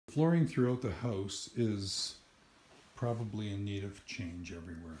Flooring throughout the house is probably in need of change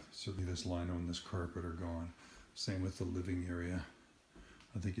everywhere. Certainly this lino and this carpet are gone. Same with the living area.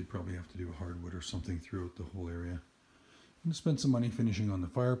 I think you'd probably have to do hardwood or something throughout the whole area. I'm going to spend some money finishing on the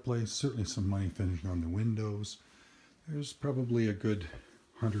fireplace, certainly some money finishing on the windows. There's probably a good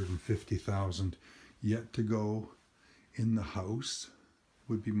 $150,000 yet to go in the house,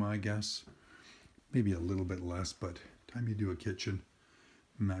 would be my guess. Maybe a little bit less, but time you do a kitchen,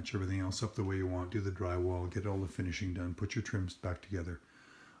 match everything else up the way you want, do the drywall, get all the finishing done, put your trims back together.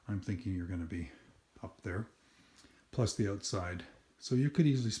 I'm thinking you're going to be up there, plus the outside. So you could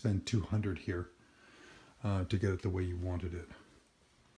easily spend $200 here to get it the way you wanted it.